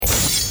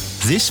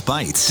This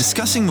Bites,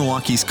 discussing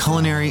Milwaukee's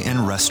culinary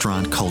and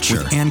restaurant culture.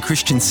 With Ann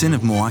Christensen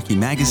of Milwaukee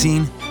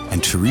Magazine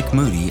and Tariq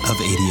Moody of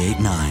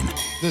 88.9.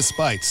 This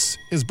Bites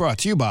is brought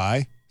to you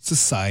by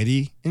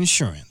Society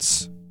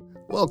Insurance.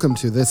 Welcome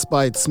to This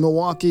Bites,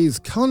 Milwaukee's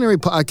culinary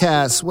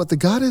podcast with the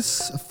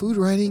goddess of food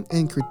writing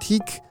and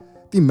critique,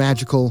 the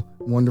magical,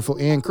 wonderful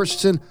Ann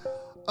Christensen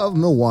of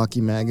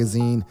Milwaukee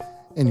Magazine.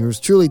 And yours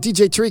truly,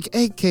 DJ Tariq,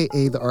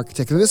 a.k.a. The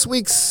Architect. In this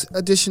week's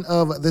edition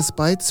of This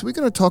Bites, we're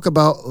going to talk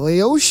about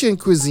Laotian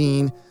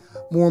cuisine.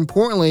 More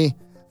importantly,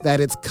 that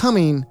it's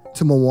coming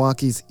to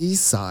Milwaukee's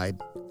east side,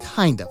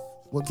 kind of.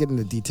 We'll get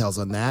into details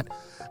on that.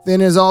 Then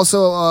there's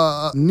also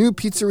a new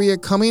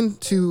pizzeria coming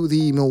to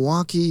the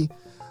Milwaukee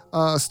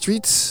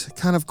streets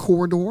kind of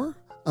corridor.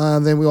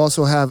 Then we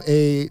also have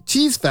a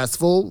cheese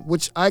festival,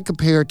 which I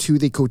compare to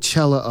the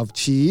Coachella of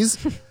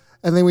cheese.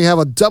 And then we have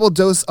a double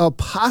dose of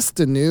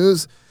pasta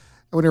news.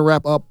 And we're going to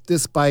wrap up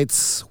This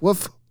Bites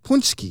with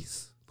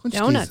punchkis.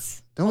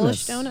 Donuts.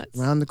 Polish donuts.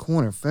 Around the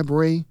corner.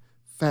 February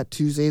Fat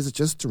Tuesdays is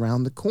just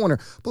around the corner.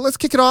 But let's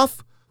kick it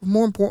off,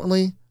 more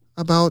importantly,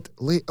 about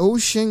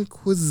Laotian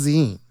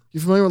cuisine.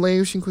 You familiar with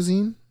Laotian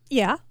cuisine?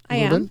 Yeah, I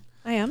am.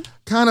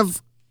 Kind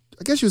of,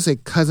 I guess you would say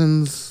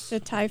cousins to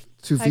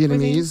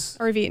Vietnamese. Cuisine,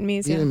 or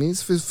Vietnamese,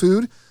 Vietnamese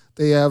food.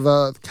 They have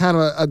kind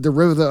of a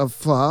derivative of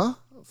pho,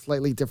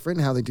 slightly different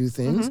in how they do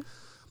things. Mm-hmm.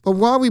 But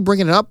why we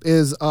bring it up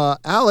is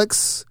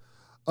Alex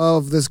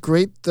of this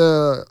great,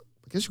 I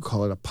guess you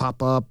call it a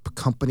pop-up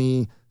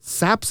company,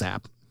 Sap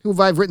Sap,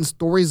 who I've written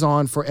stories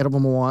on for Edible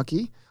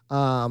Milwaukee.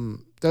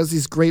 Does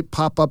these great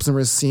pop-ups in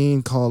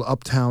Racine called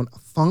Uptown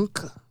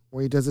Funk,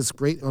 where he does this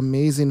great,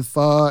 amazing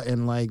pho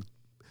and like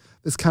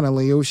this kind of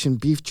Laotian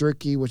beef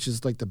jerky, which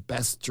is like the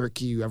best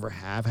jerky you ever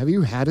have. Have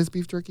you had his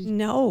beef jerky?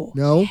 No,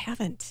 I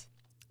haven't.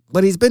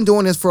 But he's been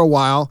doing this for a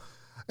while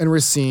in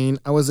Racine.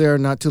 I was there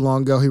not too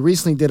long ago. He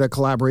recently did a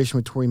collaboration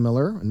with Tori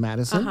Miller in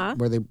Madison,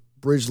 where they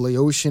bridged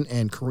Laotian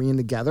and Korean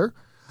together.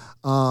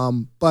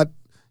 But,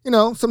 you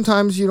know,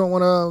 sometimes you don't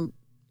want to,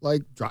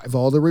 like, drive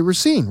all the way to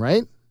Racine,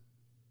 right?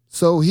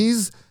 So he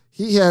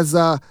has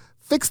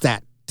fixed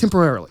that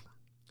temporarily.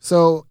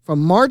 So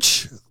from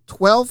March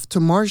 12th to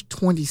March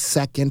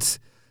 22nd,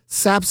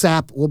 Sap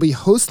Sap will be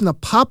hosting a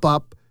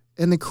pop-up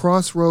in the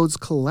Crossroads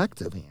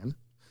Collective, man.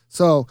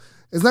 So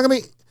he's not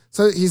going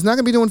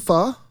to be doing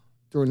pho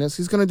during this.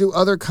 He's going to do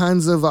other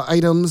kinds of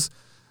items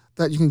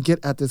that you can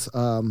get at this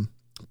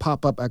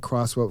pop-up at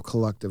Crossroads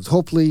Collectives.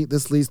 Hopefully,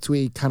 this leads to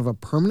a kind of a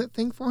permanent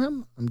thing for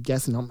him. I'm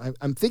guessing.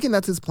 I'm thinking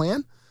that's his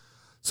plan.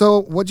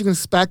 So what you can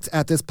expect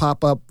at this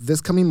pop-up this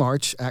coming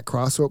March at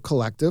Crossroads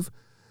Collective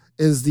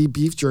is the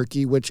beef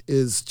jerky, which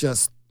is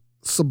just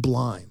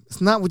sublime.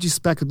 It's not what you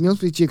expect.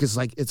 Most beef jerky is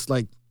like, it's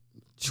like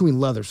chewing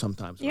leather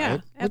sometimes,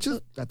 right?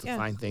 Absolutely. That's a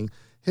fine thing.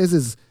 His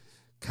is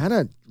kind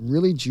of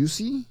really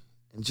juicy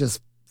and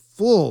just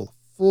full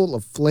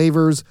of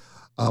flavors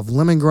of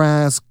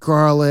lemongrass,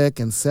 garlic,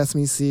 and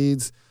sesame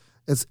seeds.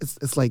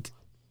 It's like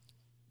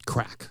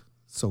crack.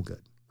 So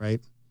good,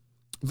 right?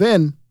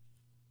 Then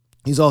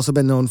he's also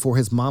been known for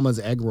his mama's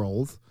egg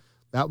rolls.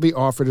 That will be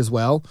offered as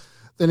well.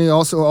 Then he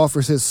also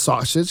offers his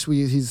sausage.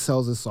 He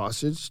sells his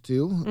sausage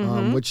too,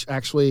 which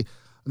actually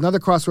another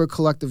Crossroad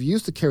Collective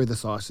used to carry the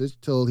sausage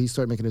till he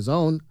started making his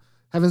own.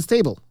 Heaven's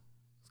Table.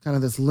 It's kind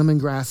of this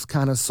lemongrass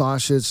kind of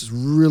sausage. It's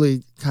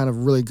really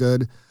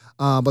good.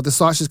 But the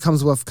sausage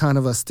comes with kind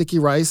of a sticky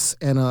rice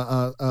and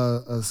a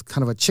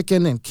kind of a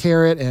chicken and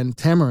carrot and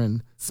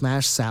tamarind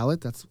smashed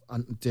salad. That's a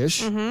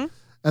dish. Mm-hmm.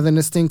 And then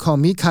this thing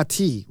called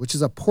mikati, which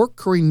is a pork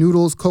curry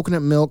noodles,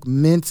 coconut milk,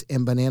 mint,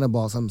 and banana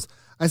balsams.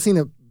 I've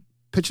seen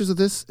pictures of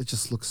this. It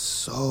just looks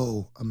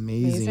so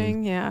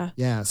amazing.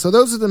 Yeah. So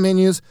those are the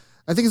menus.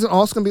 I think he's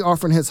also going to be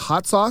offering his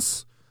hot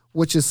sauce,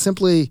 which is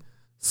simply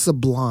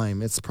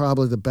sublime. It's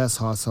probably the best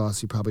hot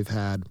sauce you probably have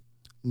had.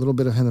 A little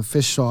bit of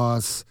fish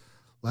sauce.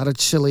 A lot of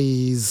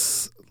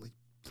chilies,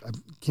 I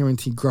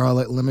guarantee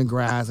garlic,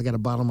 lemongrass. I got a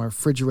bottle in my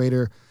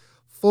refrigerator,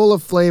 full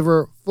of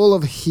flavor, full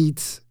of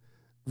heat,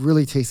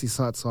 really tasty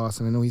hot sauce.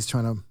 And I know he's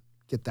trying to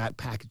get that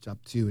package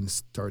up too and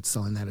start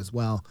selling that as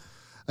well.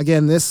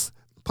 Again, this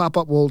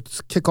pop-up will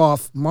kick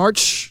off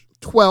March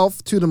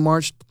 12th to the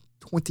March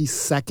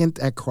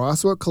 22nd at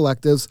Crossroad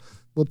Collectives.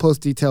 We'll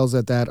post details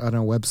at that on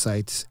our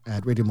website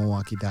at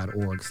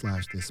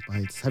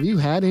radiomilwaukee.org/thisbites. Have you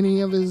had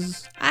any of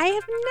his? I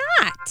have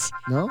not.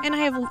 No? And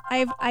I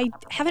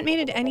haven't made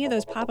it to any of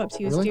those pop-ups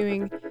he was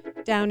doing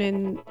down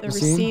in the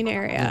Racine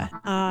area,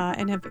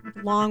 and have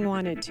long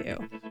wanted to.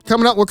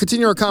 Coming up, we'll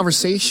continue our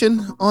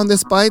conversation on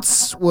This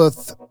Bites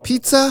with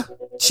pizza,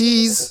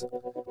 cheese,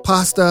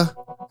 pasta,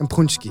 and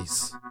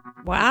punchkis.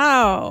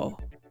 Wow.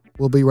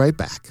 We'll be right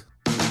back.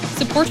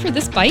 Support for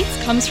This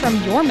Bites comes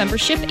from your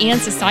membership and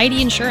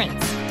Society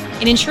Insurance,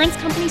 an insurance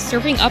company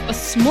serving up a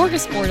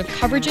smorgasbord of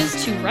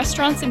coverages to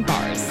restaurants and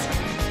bars.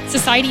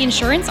 Society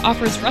Insurance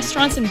offers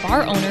restaurants and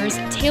bar owners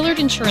tailored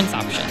insurance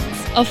options.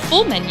 A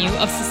full menu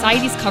of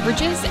Society's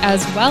coverages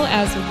as well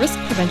as risk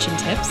prevention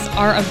tips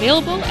are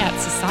available at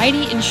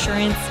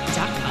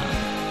societyinsurance.com.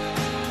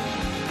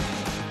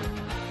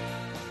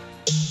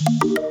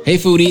 Hey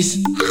foodies!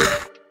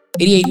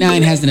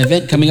 88.9 has an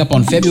event coming up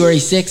on February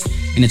 6th,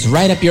 and it's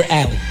right up your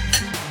alley.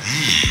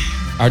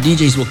 Our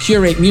DJs will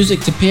curate music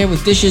to pair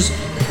with dishes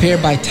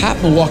prepared by top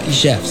Milwaukee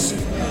chefs.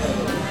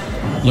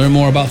 Learn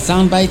more about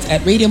Soundbites at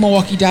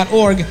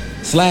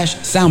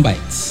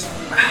radiomilwaukee.org/soundbites.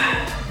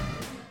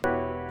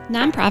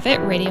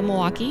 Nonprofit Radio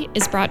Milwaukee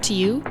is brought to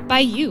you by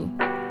you.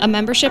 A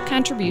membership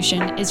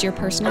contribution is your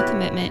personal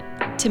commitment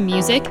to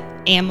music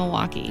and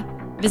Milwaukee.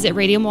 Visit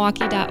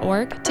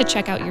radiomilwaukee.org to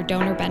check out your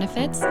donor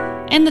benefits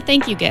and the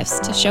thank you gifts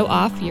to show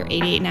off your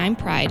 88.9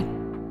 pride.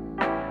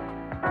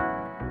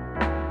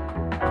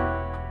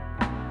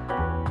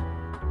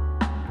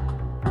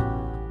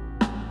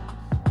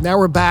 Now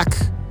we're back.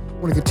 I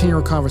want to continue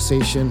our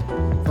conversation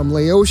from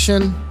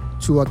Laotian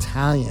to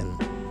Italian.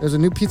 There's a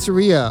new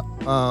pizzeria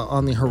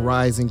on the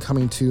horizon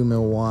coming to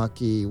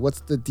Milwaukee.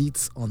 What's the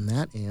deets on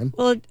that, Ann?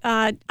 Well,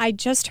 I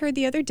just heard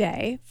the other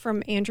day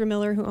from Andrew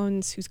Miller,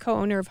 who's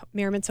co-owner of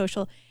Merriman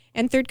Social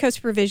and Third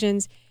Coast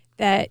Provisions,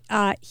 that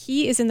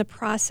he is in the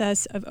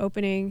process of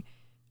opening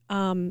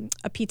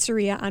a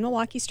pizzeria on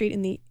Milwaukee Street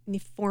in the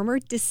former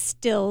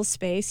Distill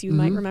space. You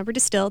might remember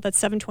Distill. That's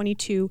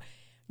 722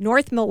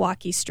 North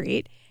Milwaukee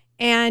Street.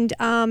 And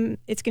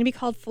it's going to be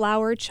called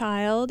Flower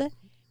Child,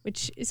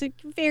 which is a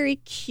very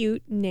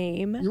cute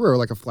name. You were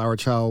like a flower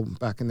child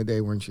back in the day,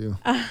 weren't you?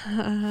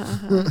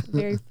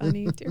 Very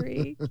funny,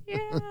 Tariq.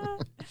 Yeah.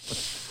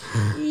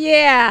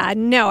 Yeah.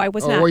 No, I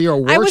was not. Or you're a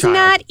war I was child.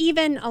 not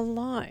even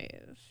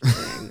alive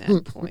during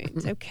that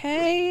point.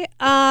 Okay.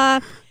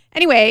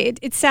 Anyway,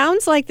 it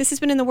sounds like this has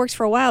been in the works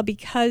for a while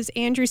because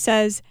Andrew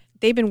says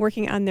they've been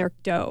working on their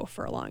dough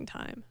for a long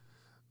time.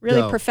 Really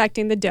Dough.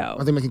 perfecting the dough.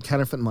 Are they making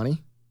counterfeit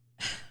money?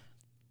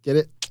 Get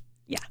it?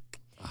 Yeah.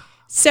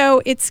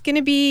 So it's going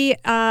to be,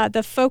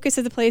 the focus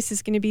of the place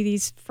is going to be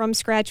these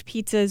from-scratch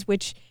pizzas,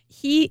 which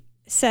he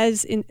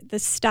says in the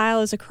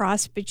style is a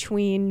cross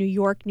between New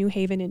York, New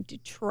Haven, and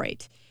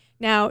Detroit.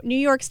 Now, New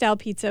York-style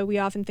pizza, we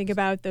often think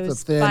about those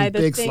It's a thin, by the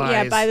big thing, slice.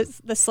 yeah, by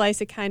the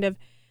slice, it kind of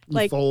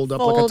You fold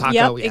up like a taco,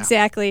 Yep, yeah.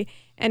 exactly.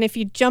 And if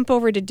you jump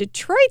over to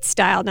Detroit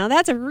style, now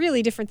that's a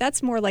really different.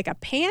 That's more like a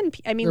pan.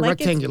 I mean, They're like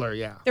rectangular,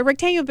 yeah. they're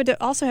rectangular, but they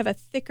also have a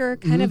thicker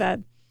kind of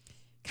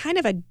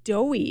a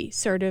doughy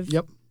sort of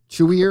Yep.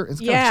 Chewier. It's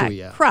kind of chewy,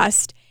 yeah.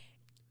 crust.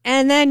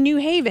 And then New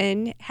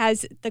Haven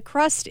has the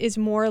crust is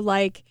more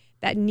like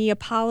that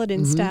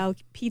Neapolitan style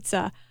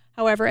pizza.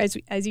 However, as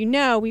you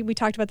know, we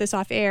talked about this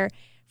off air.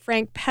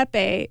 Frank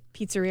Pepe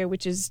Pizzeria,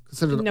 which is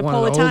Considered one of the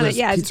Napolitana, oldest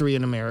yeah, pizzeria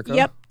in America.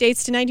 Yep,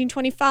 dates to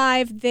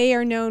 1925. They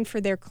are known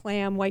for their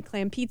white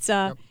clam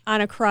pizza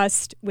on a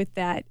crust with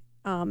that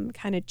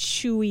kind of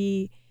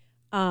chewy,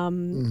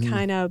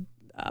 kind of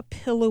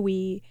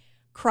pillowy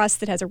crust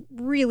that has a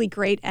really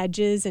great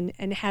edges and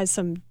has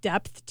some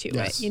depth to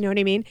Yes. it. You know what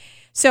I mean?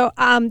 So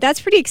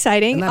that's pretty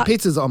exciting. And that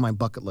pizza's on my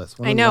bucket list.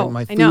 I know,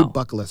 My I food know.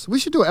 bucket list. We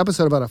should do an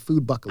episode about a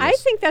food bucket I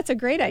list. think that's a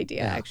great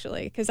idea,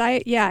 actually, because I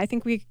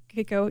think we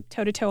could go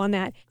toe-to-toe on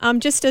that.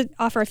 Just to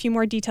offer a few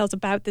more details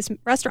about this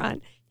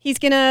restaurant, he's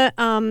going to,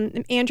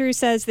 Andrew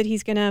says that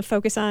he's going to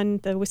focus on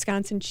the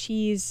Wisconsin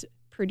cheese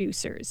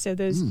producers. So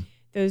those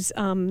cheese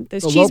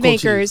local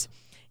makers. cheese.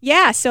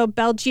 Yeah, so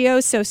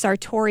Belgioso,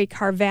 Sartori,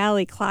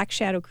 Carvalli, Clock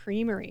Shadow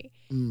Creamery.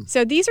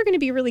 So these are going to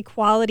be really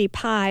quality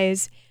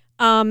pies.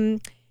 A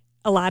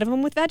lot of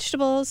them with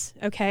vegetables.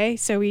 Okay,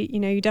 so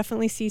you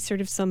definitely see sort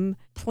of some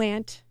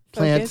plant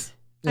focus.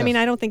 I mean,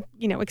 I don't think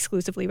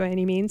exclusively by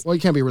any means. Well,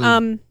 you can't be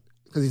really,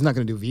 because he's not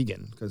going to do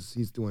vegan, because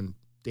he's doing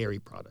dairy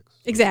products.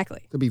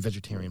 Exactly. There'll be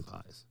vegetarian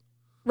pies.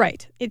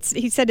 Right.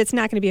 He said it's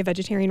not going to be a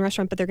vegetarian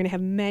restaurant, but they're going to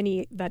have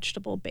many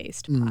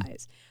vegetable-based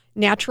pies.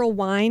 Natural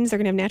wines. They're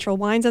going to have natural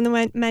wines on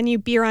the menu,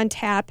 beer on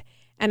tap,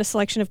 and a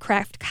selection of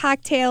craft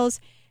cocktails.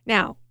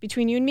 Now,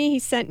 between you and me, he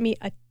sent me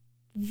a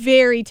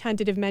very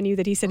tentative menu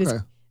that he said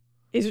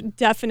is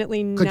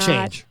definitely Could not.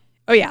 change.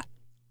 Oh, yeah.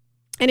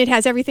 And it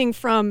has everything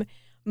from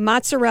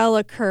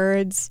mozzarella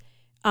curds.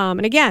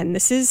 And again,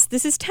 this is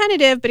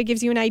tentative, but it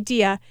gives you an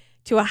idea,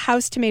 to a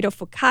house tomato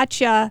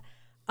focaccia,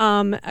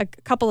 a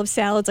couple of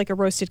salads like a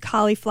roasted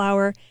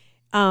cauliflower,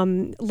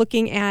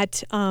 looking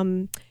at,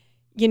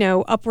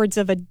 upwards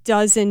of a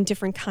dozen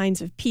different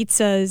kinds of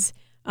pizzas.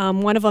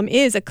 One of them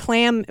is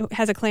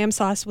has a clam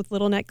sauce with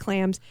little neck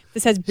clams.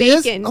 This has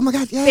bacon. Oh my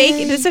God, yay.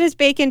 Bacon. This has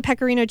bacon,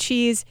 pecorino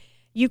cheese,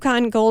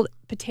 Yukon Gold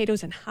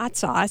potatoes, and hot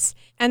sauce.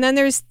 And then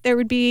there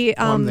would be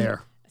I'm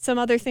there. some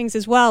other things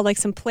as well, like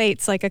some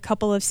plates, like a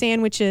couple of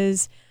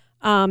sandwiches,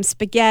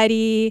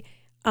 spaghetti,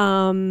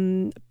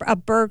 a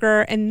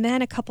burger, and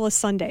then a couple of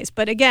sundaes.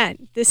 But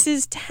again, this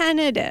is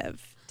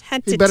tentative.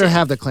 You better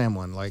have the clam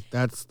one. Like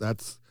that's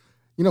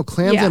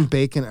clams Yeah. and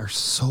bacon are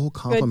so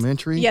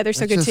complementary. Yeah, they're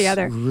so It's good just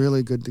together.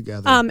 Really good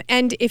together.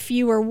 And if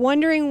you were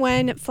wondering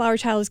when Flower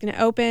Child is going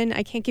to open,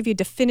 I can't give you a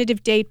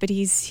definitive date, but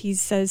he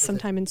says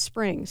sometime in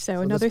spring. So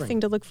another spring.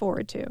 thing to look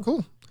forward to.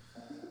 Cool.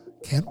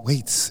 Can't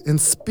wait.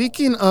 And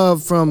speaking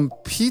of from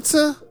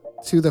pizza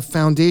to the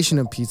foundation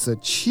of pizza,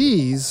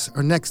 cheese,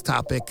 our next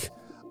topic,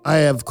 I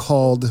have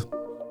called,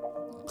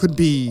 could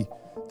be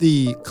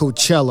the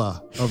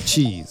Coachella of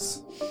cheese.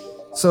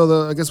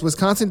 So I guess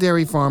Wisconsin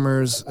Dairy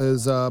Farmers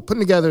is putting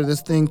together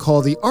this thing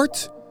called the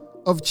Art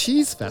of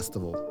Cheese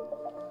Festival.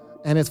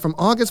 And it's from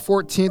August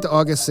 14th to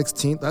August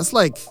 16th. That's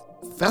like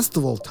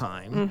festival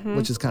time,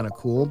 which is kind of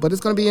cool. But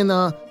it's going to be in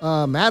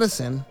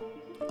Madison.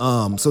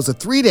 So it's a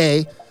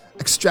 3-day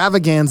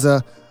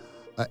extravaganza.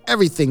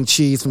 Everything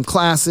cheese, from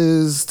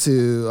classes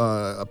to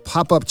a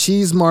pop-up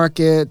cheese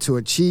market to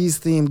a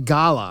cheese-themed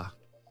gala.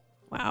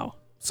 Wow.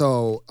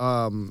 So,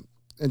 and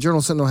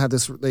Journal Sentinel had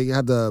this. They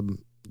had the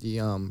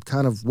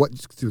kind of what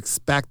to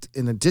expect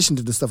in addition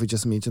to the stuff we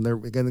just mentioned. They're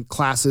getting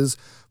classes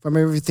from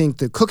everything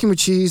to cooking with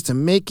cheese, to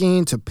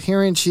making, to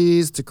pairing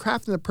cheese, to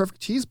crafting the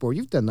perfect cheese board.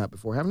 You've done that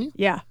before, haven't you?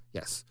 Yeah.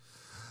 Yes.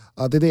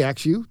 Did they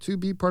ask you to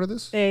be part of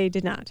this? They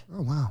did not.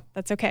 Oh, wow.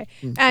 That's okay.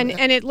 And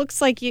it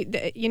looks like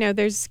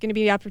there's going to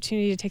be the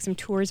opportunity to take some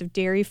tours of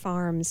dairy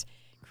farms,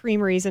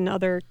 creameries, and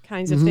other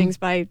kinds of things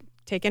by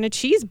taking a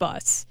cheese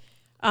bus.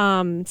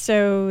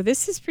 So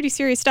this is pretty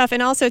serious stuff.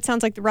 And also, it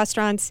sounds like the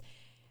restaurants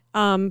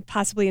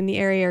possibly in the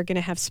area are going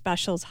to have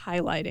specials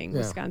highlighting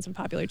Wisconsin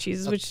popular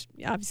cheeses, which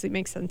obviously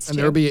makes sense And too.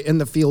 there'll be an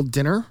in-the-field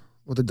dinner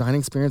with a dining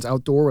experience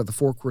outdoor with a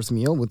 4-course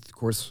meal with, of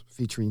course,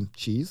 featuring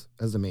cheese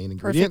as the main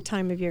ingredient. Perfect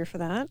time of year for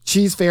that.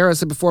 Cheese fair, I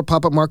said before,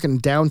 pop-up market in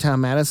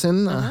downtown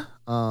Madison.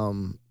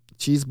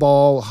 Cheese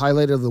ball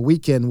highlight of the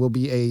weekend will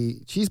be a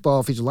cheese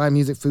ball featuring live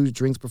music, food,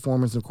 drinks,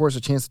 performance, and of course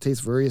a chance to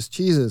taste various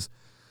cheeses.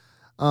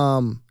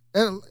 And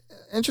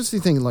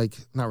interesting thing, like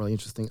not really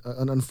interesting,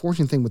 an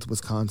unfortunate thing with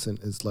Wisconsin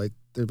is like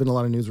there's been a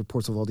lot of news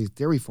reports of all these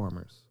dairy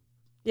farmers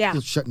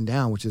shutting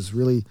down, which is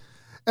really.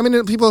 I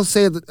mean, people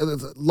say that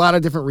there's a lot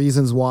of different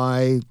reasons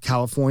why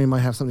California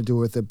might have something to do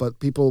with it, but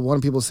one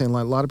of people saying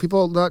like a lot of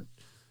people are not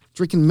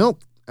drinking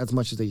milk as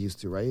much as they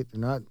used to, right?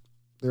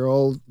 They're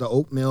all the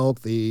oat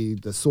milk, the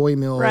soy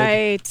milk,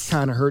 right?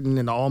 Kind of hurting,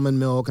 and almond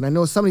milk. And I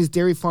know some of these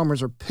dairy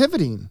farmers are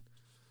pivoting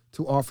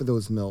to offer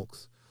those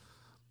milks,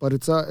 but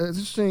it's an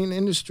interesting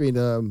industry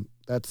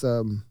that's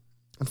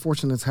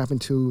unfortunate. It's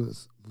happened to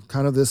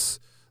kind of the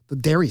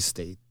dairy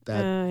state.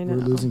 That we're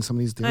losing some of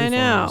these dairy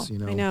farmers.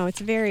 I know.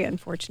 It's very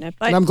unfortunate.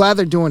 But and I'm glad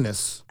they're doing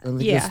this. I think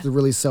this is to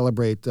really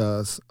celebrate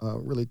a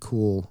really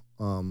cool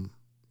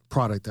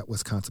product that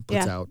Wisconsin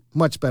puts out.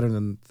 Much better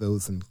than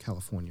those in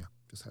California,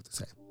 just have to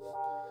say.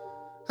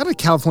 How did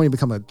California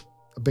become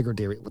a bigger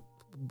dairy?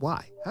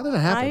 Why? How did it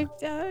happen?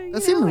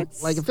 That seemed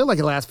like, I feel like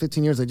in the last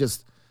 15 years,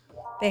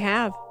 they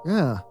have.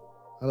 Yeah.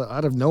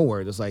 Out of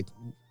nowhere, just like,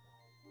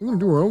 we're going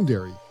to do our own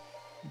dairy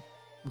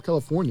in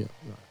California.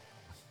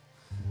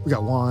 We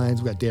got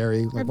wines, we got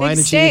dairy, like wine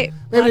and cheese.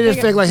 Maybe they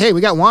just think like, hey,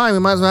 we got wine, we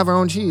might as well have our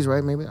own cheese,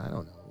 right? Maybe, I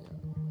don't know.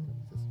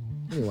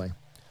 Yeah. Anyway,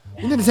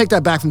 we need to take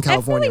that back from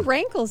California. That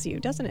really rankles you,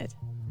 doesn't it?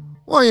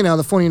 Well,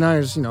 the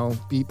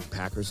 49ers, beat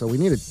Packers, so we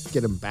need to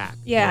get them back.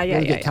 Yeah.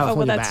 Get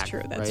California that's back,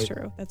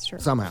 true. That's true.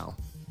 Somehow.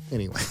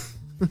 Anyway.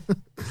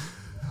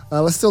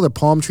 Let's steal their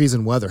palm trees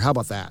and weather. How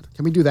about that?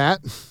 Can we do that?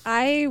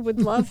 I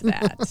would love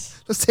that.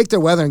 Let's take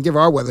their weather and give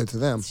our weather to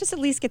them. Let's just at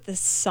least get the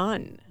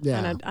sun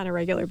on a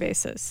regular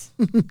basis.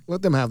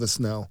 Let them have the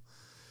snow.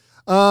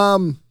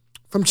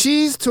 From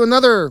cheese to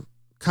another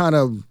kind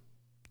of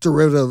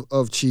derivative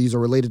of cheese or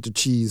related to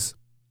cheese,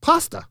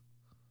 pasta.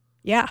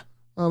 Yeah.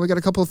 We got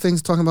a couple of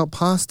things talking about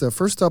pasta.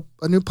 First up,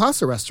 a new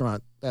pasta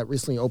restaurant that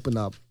recently opened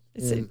up.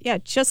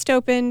 Just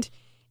opened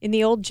in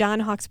the old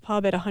John Hawk's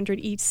Pub at 100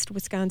 East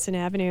Wisconsin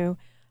Avenue.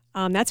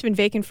 That's been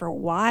vacant for a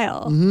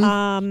while.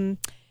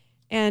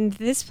 And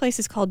this place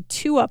is called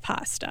Tua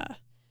Pasta.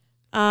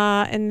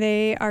 And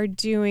they are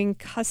doing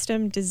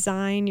custom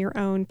design your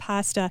own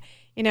pasta.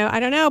 I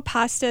don't know.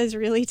 Pasta is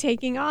really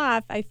taking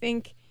off. I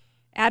think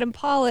Adam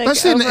Pollock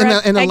especially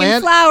in the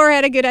land, Flour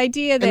had a good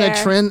idea there. And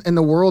the trend in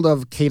the world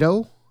of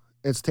keto,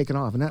 it's taken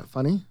off. Isn't that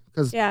funny?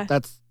 Because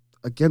that's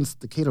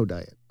against the keto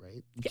diet.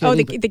 The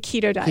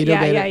keto diet.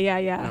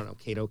 Yeah. I don't know,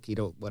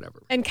 keto,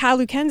 whatever. And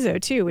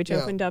Kalukenzo too, which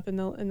opened up in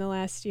the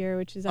last year,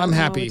 which is I'm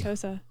happy.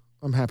 Wauwatosa.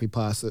 I'm happy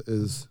pasta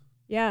is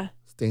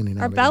standing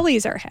out. Our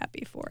bellies are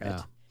happy for it.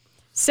 Yeah.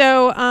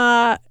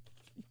 So,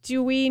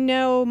 do we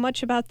know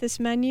much about this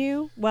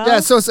menu?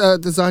 Well, so it's a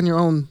design your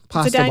own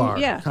pasta bar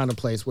kind of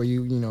place where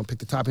you pick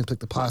the toppings, pick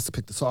the pasta,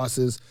 pick the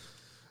sauces,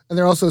 and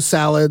there are also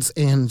salads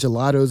and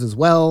gelatos as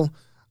well.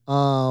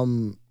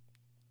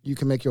 You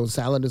can make your own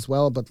salad as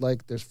well, but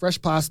there's fresh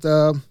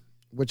pasta,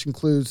 which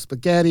includes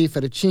spaghetti,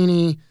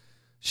 fettuccine,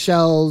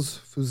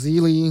 shells,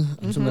 fusilli.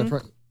 I'm assuming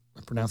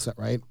I pronounced that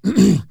right.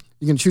 You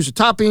can choose your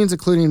toppings,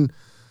 including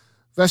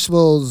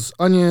vegetables,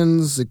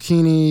 onions,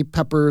 zucchini,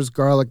 peppers,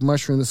 garlic,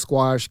 mushrooms,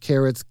 squash,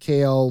 carrots,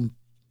 kale,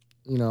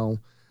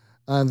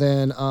 and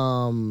then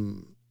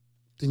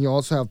you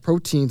also have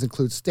proteins,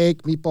 include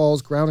steak,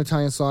 meatballs, ground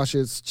Italian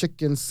sausage,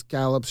 chicken,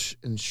 scallops,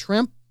 and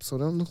shrimp. So it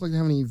doesn't look like they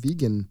have any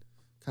vegan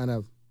kind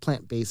of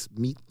plant-based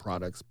meat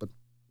products, but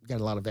you got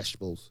a lot of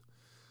vegetables.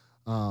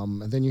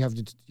 And then you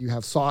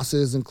have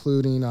sauces,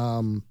 including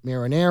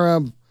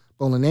marinara,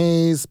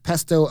 bolognese,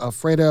 pesto,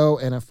 Alfredo,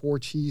 and a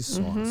 4-cheese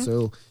sauce.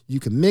 So you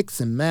can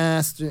mix and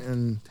mash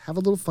and have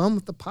a little fun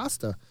with the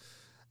pasta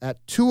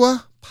at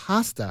Tua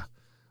Pasta,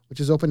 which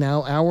is open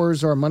now.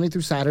 Hours are Monday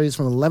through Saturdays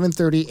from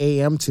 11:30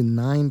 a.m. to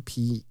 9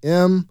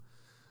 p.m.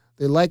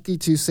 They're likely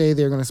to say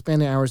they're going to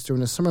spend the hours during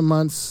the summer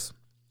months,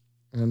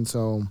 and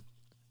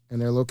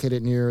they're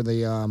located near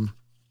the on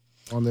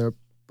the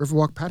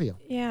Riverwalk patio.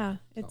 Yeah,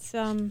 it's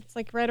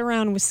like right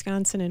around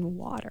Wisconsin and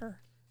Water.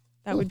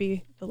 That would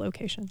be the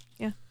location.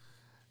 Yeah.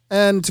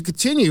 And to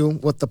continue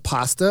with the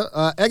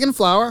pasta, Egg and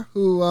Flour,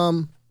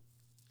 who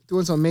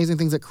doing some amazing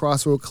things at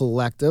Crossroad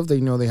Collective. They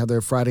have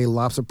their Friday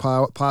lobster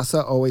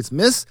pasta, always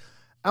miss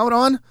out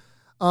on.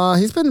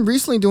 He's been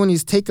recently doing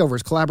these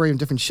takeovers, collaborating with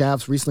different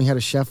chefs. Recently had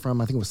a chef from,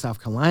 I think it was South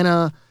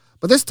Carolina.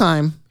 But this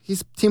time,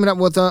 he's teaming up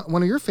with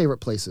one of your favorite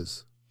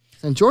places,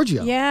 San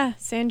Giorgio. Yeah,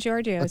 San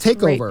Giorgio. A It's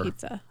takeover great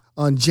pizza.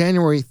 on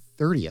January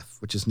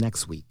 30th, which is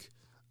next week.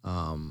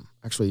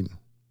 Actually, is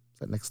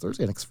that next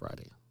Thursday or next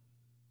Friday?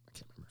 I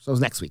can't remember. So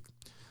it's next week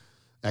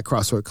at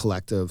Crossroad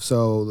Collective.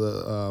 So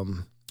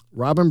the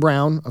Robin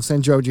Brown of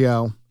San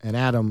Giorgio and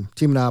Adam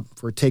teaming up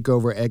for a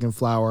takeover, Egg and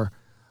Flour.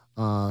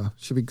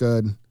 Should be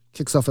good.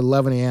 Kicks off at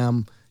 11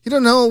 a.m. He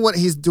don't know what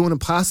he's doing a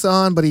pasta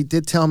on, but he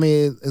did tell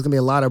me there's going to be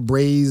a lot of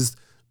braised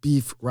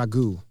beef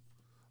ragu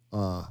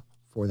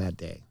for that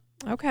day.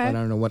 Okay. But I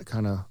don't know what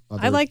kind of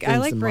other I like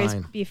things in braised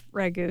mind. beef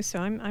ragu, so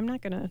I'm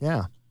not gonna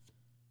Yeah.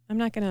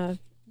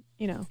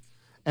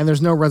 And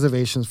there's no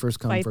reservations, first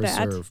come, Fight first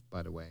that. serve,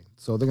 by the way.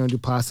 So they're going to do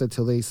pasta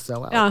till they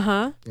sell out.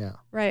 Uh-huh. Yeah.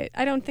 Right.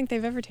 I don't think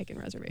they've ever taken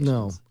reservations.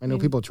 No, I know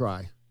people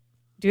try.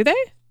 Do they?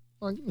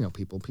 Well,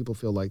 people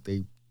feel like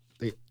they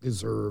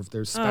deserve,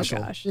 they're special.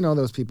 gosh.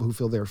 Those people who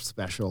feel they're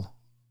special.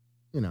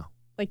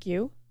 Like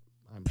you?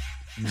 I'm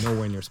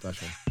nowhere near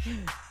special.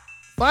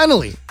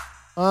 Finally,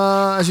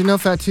 as you know,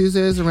 Fat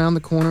Tuesday is around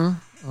the corner.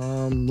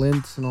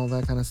 Lint and all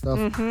that kind of stuff.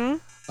 Mm-hmm.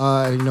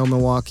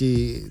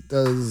 Milwaukee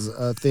does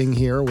a thing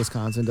here.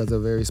 Wisconsin does a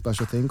very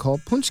special thing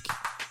called Punchki.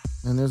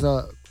 And there's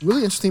a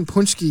really interesting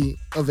Punchki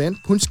event,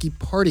 Punchki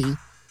party,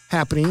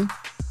 happening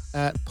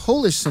at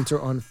Polish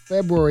Center on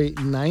February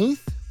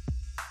 9th.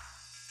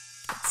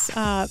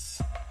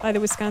 It's by the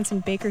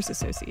Wisconsin Bakers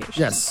Association.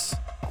 Yes.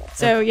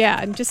 So,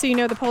 yeah, and just so you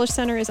know, the Polish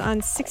Center is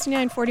on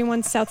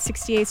 6941 South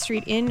 68th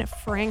Street in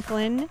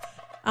Franklin.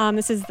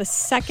 This is the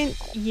second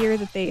year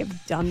that they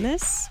have done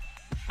this.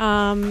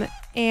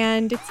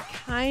 And it's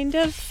kind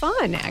of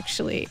fun,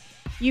 actually.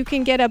 You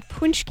can get a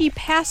Punchki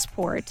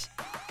passport,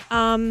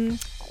 and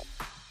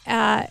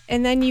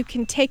then you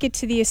can take it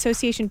to the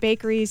association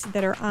bakeries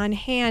that are on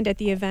hand at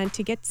the event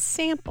to get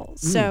samples.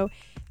 So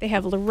they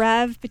have Le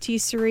Rev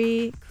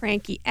Patisserie,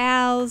 Cranky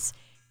Al's,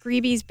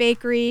 Greeby's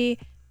Bakery,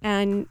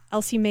 and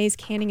Elsie Mae's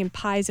Canning and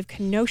Pies of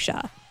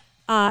Kenosha.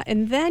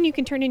 And then you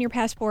can turn in your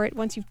passport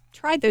once you've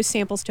tried those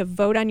samples to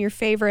vote on your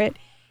favorite,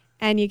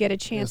 and you get a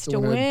chance to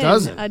win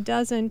a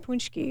dozen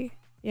Punchki.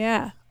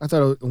 Yeah. I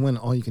thought it would win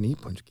all you can eat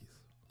Punchkis.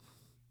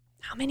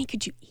 How many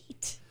could you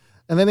eat?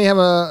 And then they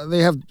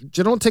have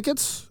general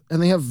tickets,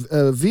 and they have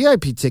a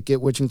VIP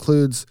ticket, which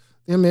includes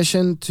the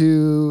admission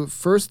to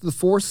first the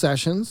 4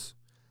 sessions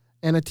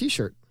and a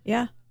T-shirt.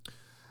 Yeah.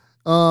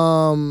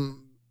 The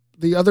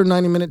other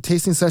 90-minute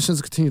tasting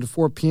sessions continue to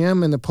 4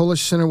 p.m., and the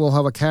Polish Center will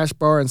have a cash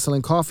bar and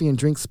selling coffee and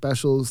drink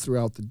specials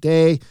throughout the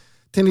day.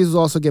 Attendees will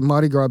also get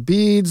Mardi Gras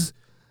beads.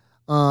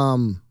 I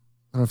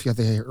don't know if you have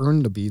to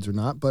earn the beads or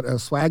not, but a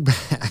swag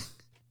bag.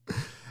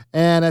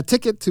 And a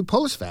ticket to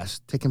Polish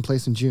Fest taking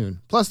place in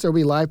June. Plus, there will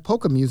be live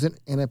polka music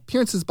and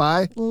appearances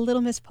by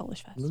Little Miss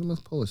Polish Fest. Little Miss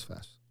Polish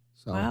Fest.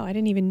 So, Wow, I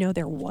didn't even know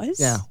there was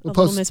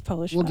Little Miss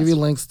Polish We'll Fest. give you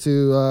links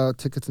to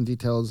tickets and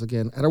details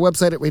again at our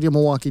website at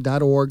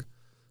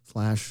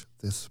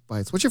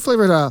radiomilwaukee.org/thisbites. What's your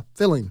favorite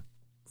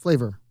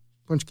flavor?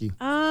 Punchki.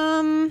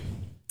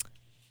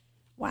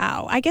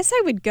 Wow, I guess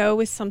I would go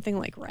with something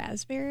like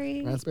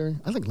raspberry. Raspberry?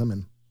 I like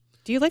lemon.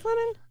 Do you like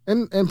lemon?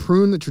 And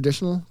prune, the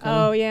traditional.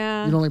 Oh,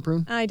 yeah. You don't like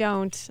prune? I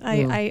don't.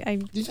 You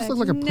just I've look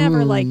like a never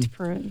prune. liked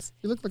prunes.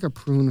 You look like a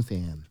prune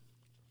fan.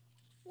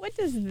 What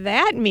does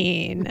that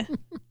mean?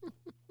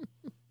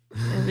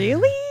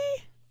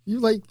 Really? You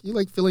like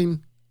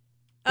feeling.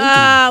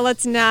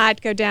 Let's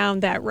not go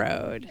down that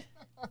road.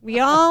 We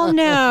all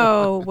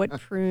know what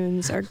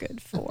prunes are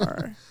good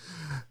for.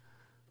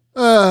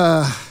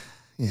 Yeah.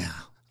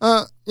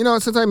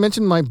 Since I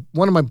mentioned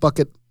one of my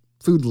bucket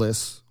food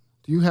lists,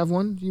 do you have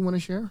one? Do you want to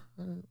share?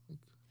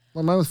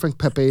 Well, mine was Frank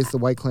Pepe's, the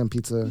white clam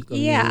pizza.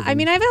 Yeah, I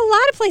mean, I have a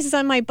lot of places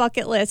on my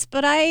bucket list,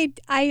 but I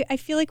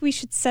feel like we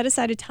should set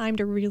aside a time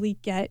to really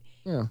get.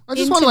 Yeah, I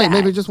just want to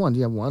maybe just one. Do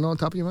you have one on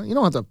top of your mind? You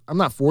don't have to. I'm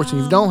not forcing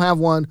you. If you don't have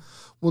one,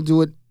 we'll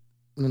do it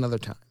another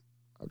time.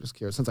 I'm just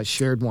curious. Since I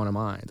shared one of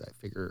mine, I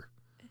figure.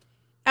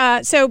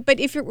 But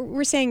if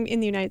we're saying in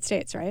the United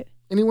States, right?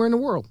 Anywhere in the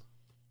world.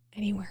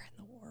 Anywhere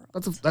in the world.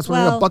 That's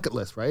what a bucket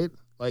list, right?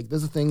 Like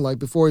there's a thing like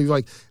before you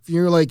like if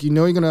you're like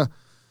you're gonna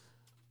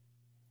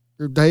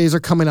your days are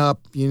coming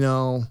up,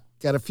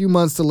 got a few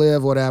months to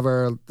live,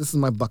 whatever. This is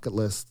my bucket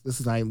list. This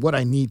is what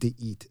I need to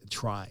eat and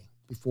try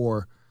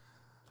before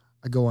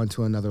I go on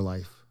to another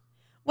life.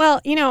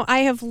 Well, I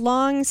have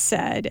long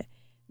said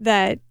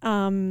that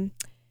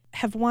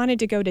have wanted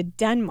to go to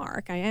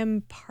Denmark. I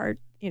am part,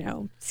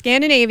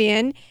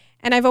 Scandinavian,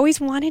 And I've always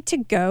wanted to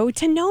go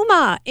to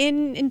Noma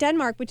in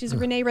Denmark, which is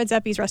Rene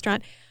Redzepi's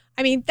restaurant.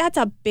 I mean, that's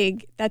a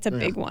big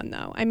one,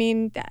 though. I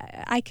mean,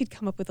 I could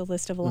come up with a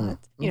list of a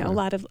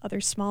lot of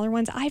other smaller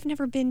ones. I've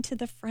never been to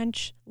the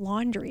French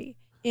Laundry.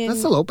 That's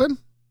still open?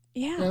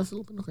 Yeah. Yeah, it's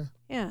still open. Okay.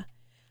 Yeah.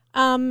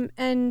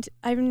 And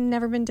I've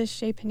never been to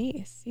Chez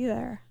Panisse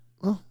either.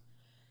 Oh,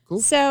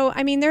 cool. So,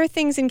 I mean, there are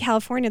things in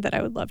California that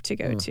I would love to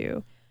go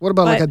to. What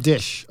about like a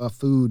dish, a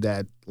food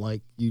that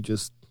like you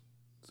just,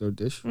 is there a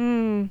dish?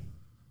 I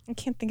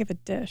can't think of a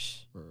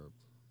dish. Or,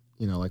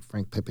 like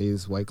Frank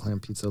Pepe's white clam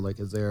pizza, like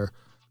is there,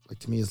 like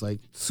to me is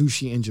like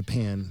sushi in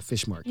Japan,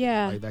 fish market.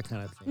 Yeah. Like that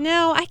kind of thing.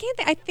 No, I can't.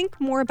 I think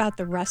more about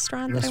the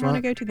restaurant that I want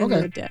to go to than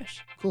the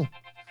dish. Cool.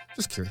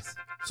 Just curious.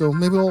 So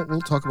maybe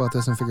we'll talk about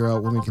this and figure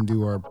out when we can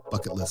do our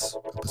bucket list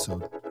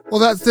episode.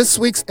 Well, that's this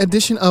week's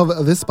edition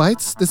of This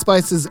Bites. This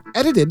Bites is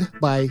edited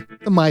by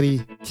the mighty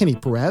Kenny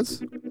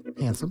Perez.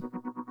 Handsome.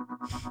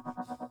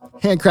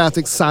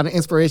 Handcrafted sonic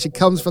inspiration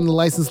comes from the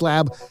License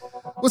Lab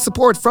with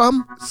support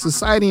from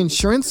Society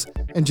Insurance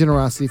and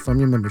generosity from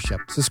your membership.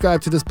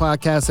 Subscribe to this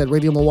podcast at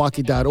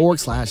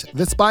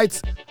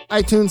radiomilwaukee.org/thisbites,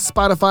 iTunes,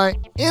 Spotify,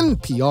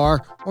 NPR,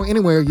 or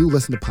anywhere you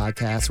listen to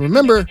podcasts.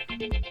 Remember,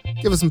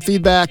 give us some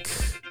feedback.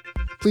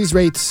 Please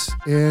rate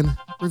and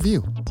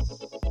review.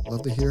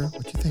 Love to hear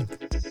what you think.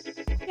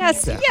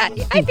 Yes, yeah.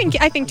 I think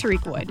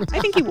Tariq would. I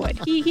think he would.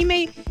 He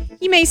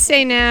may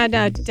say, nah,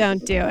 no,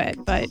 don't do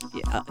it, but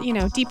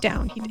deep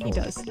down, he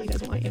does. He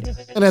does want you to.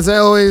 And as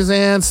always,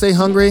 Ann, stay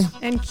hungry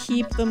and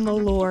keep the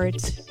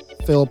Malort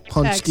Phil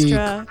Punchki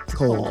extra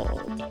cold.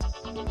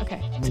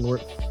 Okay.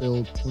 Malort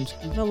Phil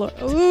Punchki. Malort.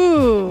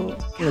 Ooh,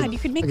 God, you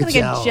could make like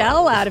a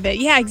gel out of it.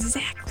 Yeah,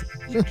 exactly.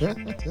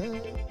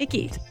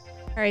 Icky.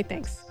 All right,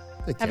 thanks.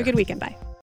 Have a good weekend. Bye.